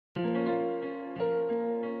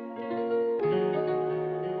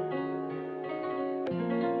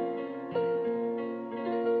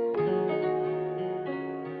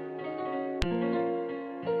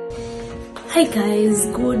Hi guys,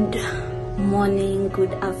 good morning,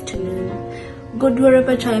 good afternoon, good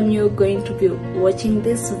wherever time you're going to be watching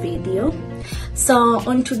this video. So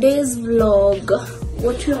on today's vlog,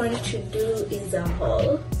 what we want to do is a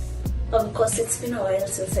haul. Of course, it's been a while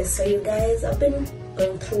since I saw you guys. I've been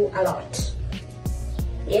going through a lot.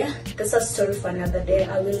 Yeah, that's a story for another day.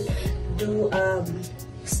 I will do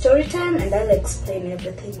story time and I'll explain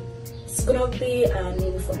everything. It's gonna be an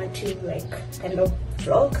informative kind of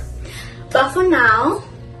vlog. But for now,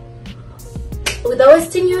 without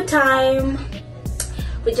wasting your time,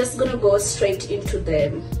 we're just gonna go straight into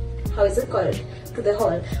the, how is it called? To the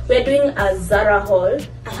haul. We're doing a Zara haul.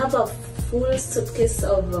 I have a full suitcase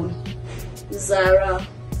of Zara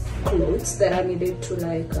clothes that I needed to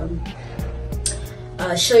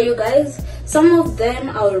show you guys. Some of them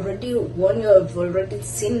I already worn, you have already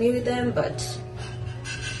seen me with them, but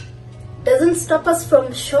doesn't stop us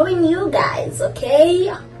from showing you guys, okay?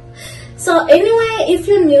 So anyway, if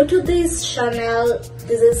you're new to this channel,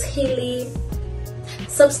 this is Hilly.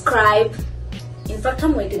 Subscribe. In fact,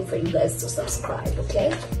 I'm waiting for you guys to subscribe,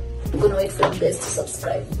 okay? I'm gonna wait for you guys to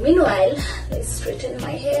subscribe. Meanwhile, let's straighten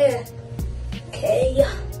my hair. Okay.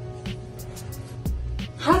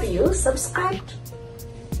 Have you subscribed?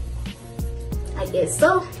 I guess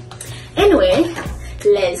so. Anyway,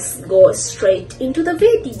 let's go straight into the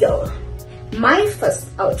video. My first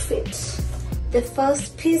outfit. The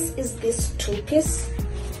first piece is this two-piece.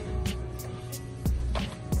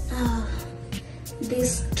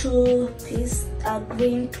 This two-piece,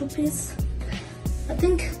 green two-piece. I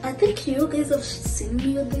think you guys have seen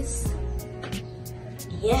me with this.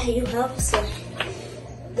 Yeah, you have. So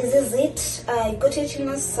this is it. I got it in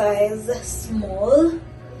a size small.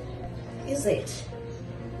 Is it?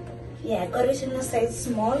 Yeah, I got it in a size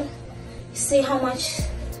small. You see how much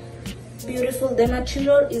beautiful the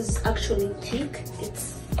material is. Actually thick.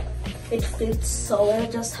 It fits so well,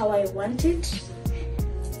 just how I want it.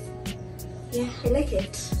 Yeah, I like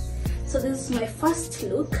it. So this is my first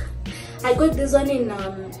look. I got this one in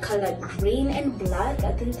color green and black.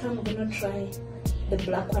 I think I'm gonna try the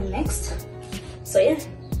black one next. So yeah,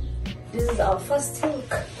 this is our first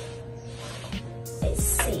look. Let's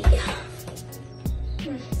see.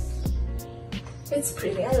 It's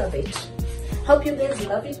pretty. I love it. Hope you guys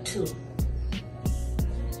love it too.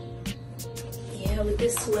 Yeah, with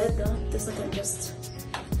this weather, this I can just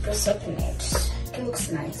dress up in it. It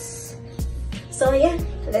looks nice. So yeah,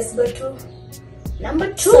 let's go to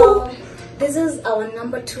number 2. So this is our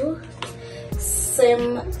number 2.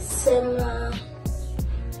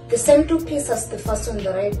 The same two-piece as the first one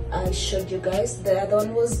that I showed you guys. The other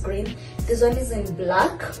one was green. This one is in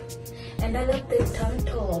black. And I love the tank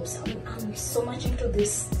tops. I'm so much into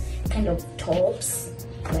this kind of tops.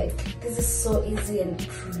 Like, this is so easy and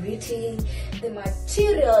pretty. The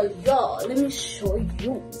material, y'all, let me show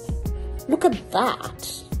you. Look at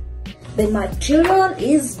that. The material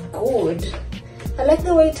is good. I like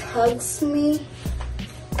the way it hugs me.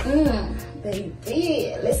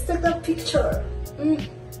 Baby, let's take a picture.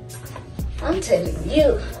 I'm telling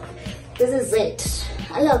you, this is it.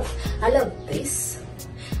 I love this.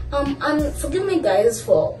 And forgive me guys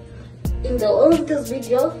for in the all of this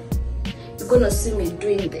video you're gonna see me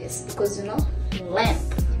doing this because you know the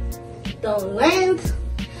length.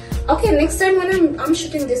 Okay, next time when I'm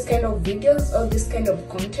shooting this kind of videos or this kind of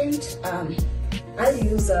content, I'll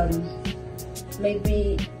use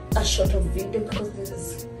maybe a short of video because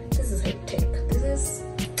this is high tech. This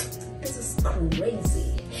is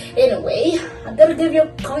crazy. Anyway, I gotta give you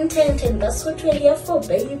content and that's what we're here for,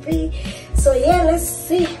 baby. So yeah, let's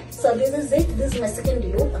see. So this is it. This is my second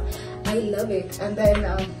look. I love it. And then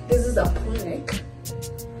this is a pull neck.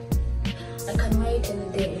 I can wear it any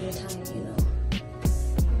day, anytime, you know.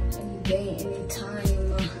 Any day,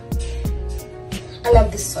 anytime. I love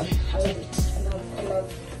this one. I love it. I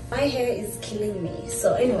love. My hair is killing me.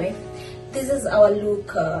 So anyway, this is our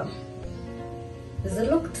look. Is it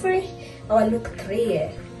look 3? Our look 3.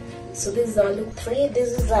 Yeah. So this is our look 3.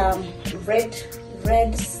 This is red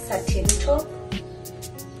satin top.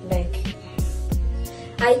 Like,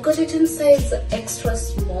 I got it in size extra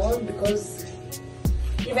small because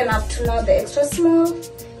even up to now the extra small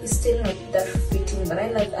is still not that fitting, but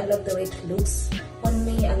I love the way it looks on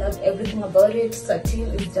me. I love everything about it.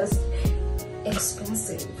 Satin is just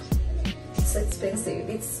expensive. It's expensive.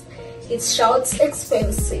 It shouts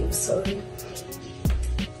expensive. Sorry.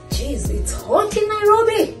 Jeez, it's hot in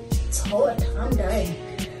Nairobi. It's hot. I'm dying.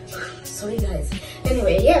 Sorry guys.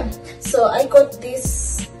 Anyway, yeah, so I got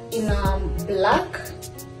this in black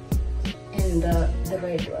and the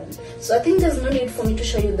red one. So I think there's no need for me to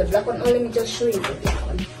show you the black one. Oh, let me just show you the black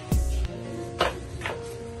one.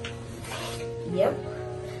 Yep,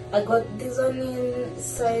 I got this one in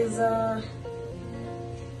size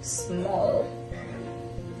small.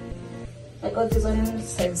 I got this one in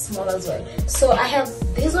size small as well. So I have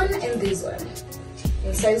this one and this one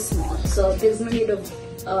in size small. So there's no need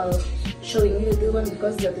of showing you this one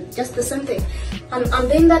because they're just the same thing. I'm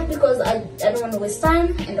doing that because I don't want to waste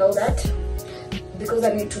time and all that, because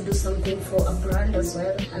I need to do something for a brand as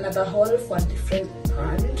well, another haul for a different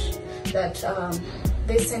brand that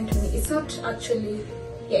they sent me. It's not actually,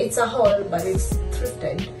 yeah, it's a haul, but it's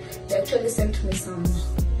thrifted. They actually sent me some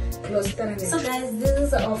clothes that I need. So guys, this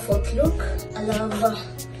is our fourth look. I love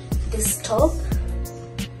this top.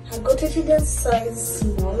 I got it in a size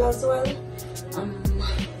small as well.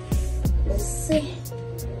 Let's see.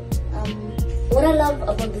 What I love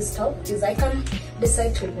about this top is I can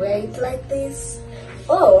decide to wear it like this,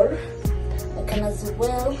 or I can as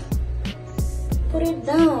well put it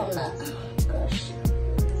down. Gosh,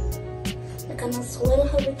 I can as well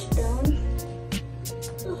have it down.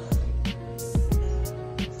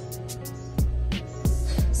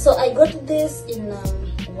 So I got this in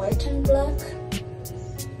white and black.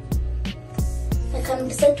 I can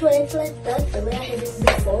decide to wear it like that, the way I had it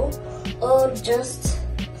before, or just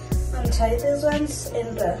untie these ones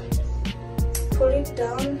and pull it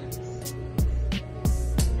down.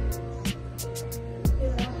 You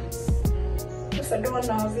know, if I don't want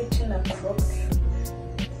to have it in a crop.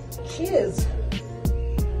 Cheers.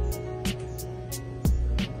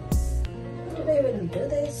 How did I even do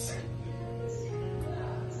this?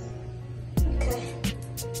 Okay,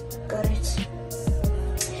 got it.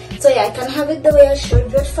 So yeah, I can have it the way I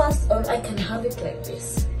showed you at first, or I can have it like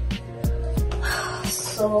this.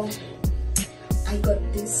 So I got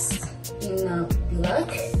this in black,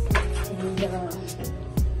 and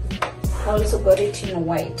I also got it in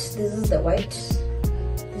white. This is the white.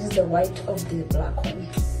 This is the white of the black one.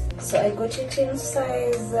 So I got it in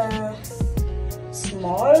size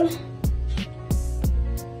small.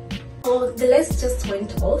 Oh, the lights just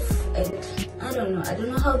went off, and I don't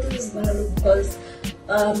know how this is gonna look because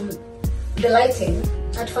the lighting.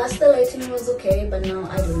 At first the lighting was okay, but now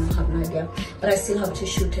I don't know, have no idea. But I still have to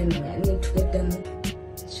shoot anyway. I need to get them.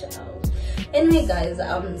 Ciao. Anyway guys,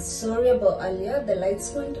 I'm sorry about earlier. The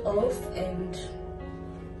lights went off and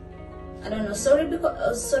I don't know. Sorry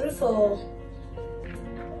because sorry for,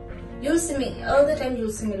 you'll see me all the time.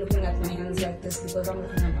 You'll see me looking at my hands like this because I'm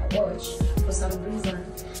looking at my watch for some reason.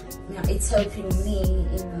 Now it's helping me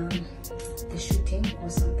in the shooting or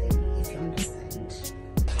something, if you understand.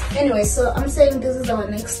 Anyway, so I'm saying this is our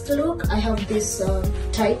next look. I have this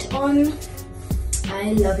tight on.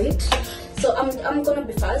 I love it. So I'm gonna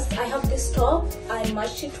be fast. I have this top. I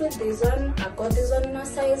matched it with this one. I got this one in a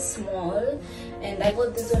size small, and I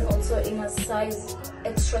got this one also in a size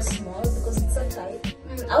extra small because it's a tight.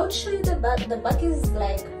 I would show you the back. The back is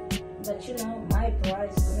like, but you know, my bra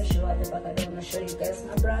is gonna show at the back. I don't wanna show you guys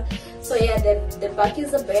my bra. So yeah, the back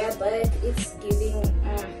is a bare back. It's giving,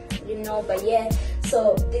 you know, but yeah.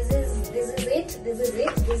 So this is it. This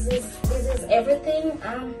is everything.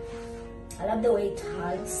 I love the way it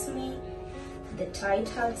hugs me. The tight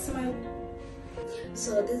hugs me.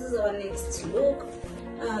 So this is our next look.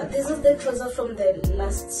 This is the trouser from the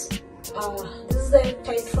last. This is the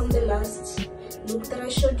tight from the last look that I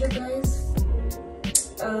showed you guys.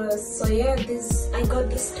 So yeah, I got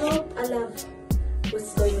this top. I love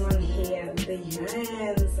what's going on here, the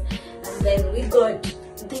hands, and then we got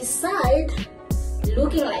this side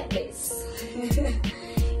looking like this.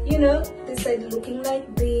 You know, this side looking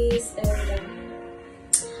like this, and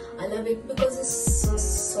I love it because it's so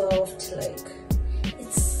soft, like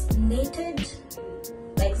it's knitted,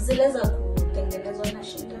 like zile za kutengenezwa na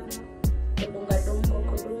shindano, kudunga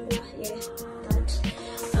kudungwa, yeah, that.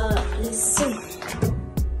 Let's see.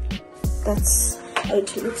 That's how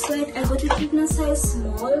it looks like. I got it in a size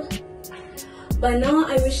small, but now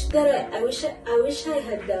I wish that I wish I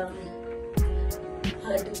had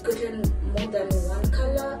gotten more than one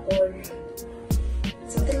color or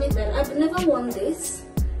something like that. I've never worn this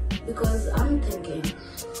because I'm thinking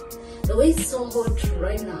the way it's so hot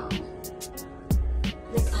right now,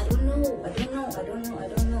 like I don't know.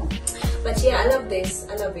 But yeah, I love this.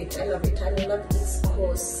 I love it. I love its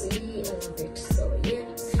cozy. I love it. So yeah,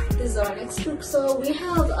 this is our next look. So we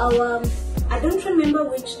have our, I don't remember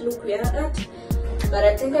which look we are at, but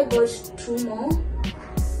I think I got 2 more.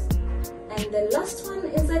 And the last one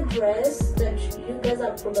is a dress that you guys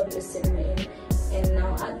have probably seen me in, and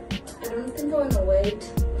now I don't think I want to wear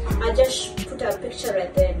it. I just put a picture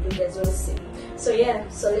right there and you guys will see. So yeah,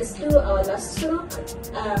 so let's do our last look.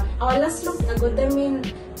 I got them in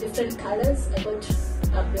different colors. I got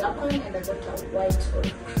a black one and I got a white or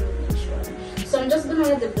creamish one. So I'm just gonna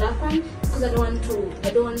wear the black one because I don't want to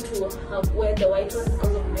wear the white one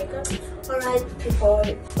because of makeup. Alright people,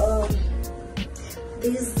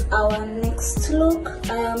 this is our next look.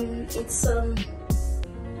 This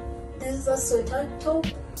is a sweater top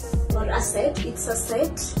or a set. It's a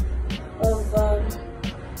set of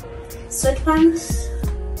sweatpants,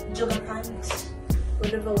 jogger pants,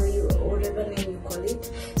 whatever name you call it.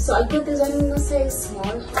 So I got this one in a size small.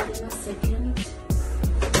 Hold on a second.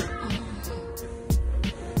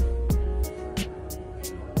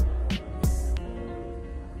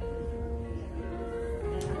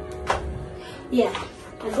 Yeah,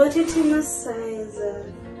 I got it in a size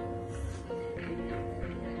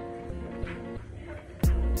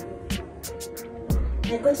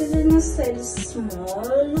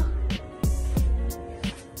small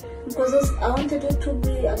because I wanted it to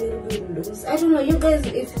be a little bit loose. I don't know, you guys,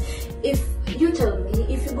 if you tell me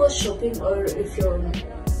if you go shopping or if you're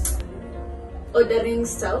ordering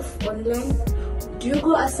stuff online, do you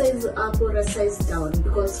go a size up or a size down?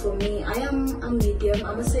 Because for me, I am a medium.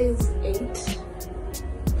 I'm a size 8.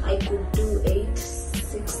 I could do 8,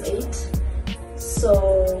 6, 8.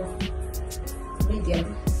 So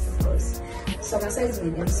medium, of course. So I'm a size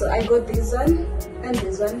medium. So I got this one and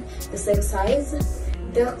this one, the same size.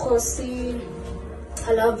 They're cozy.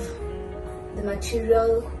 I love the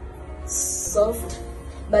material, soft,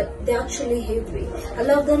 but they're actually heavy. I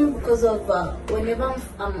love them because of whenever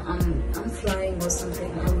I'm flying or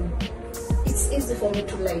something, it's easy for me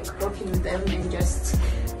to like rock in them and just,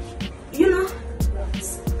 you know,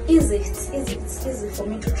 it's easy for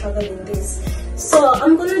me to travel in this. So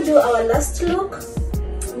I'm gonna do our last look.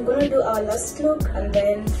 And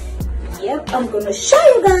then yep, I'm gonna show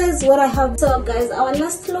you guys what I have. So guys, our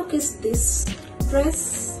last look is this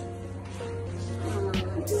dress.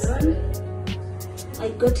 This one, I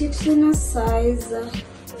got it in a size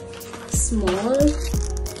small.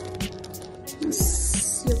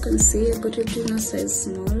 As you can see, I got it in a size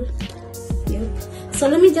small. Yep. So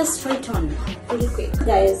let me just try it on really quick,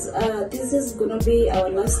 guys. This is gonna be our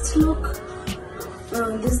last look.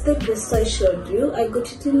 This is the dress I showed you. I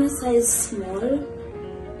got it in a size small.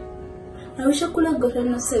 I wish I could have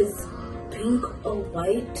gotten a size pink or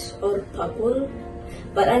white or purple,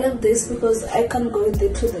 but I love this because I can go with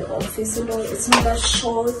it to the office and all. It's not that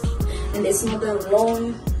short and it's not that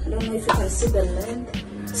long. I don't know if you can see the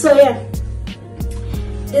length. So yeah,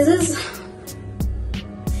 this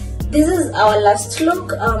is our last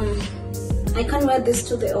look. I can wear this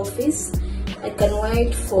to the office. I can wear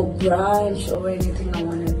it for brunch or anything I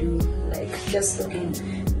want to do, like just looking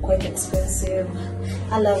quite expensive.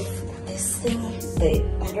 I love this thing.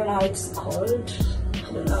 I don't know how it's called. I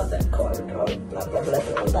don't know how that's called, or blah blah blah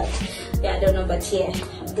all that. Yeah, I don't know, but yeah,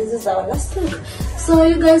 this is our last look. So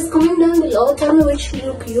you guys, comment down below, tell me which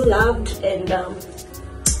look you loved, and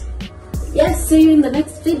yeah, see you in the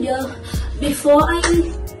next video. Before I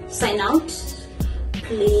sign out,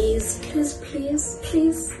 please,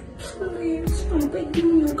 I'm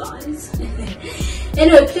begging you guys.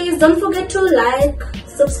 Anyway, please don't forget to like,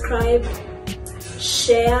 subscribe,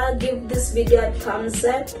 share, give this video a thumbs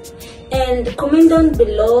up, and comment down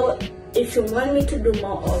below if you want me to do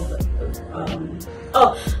more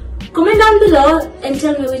of comment down below and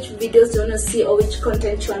tell me which videos you want to see or which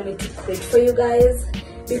content you want me to create for you guys,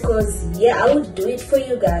 because yeah, I would do it for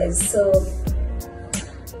you guys. So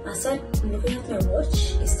as I'm looking at my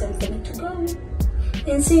watch, it's time for me to go,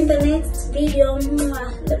 and see you in the next video.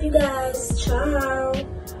 Love you guys. Ciao.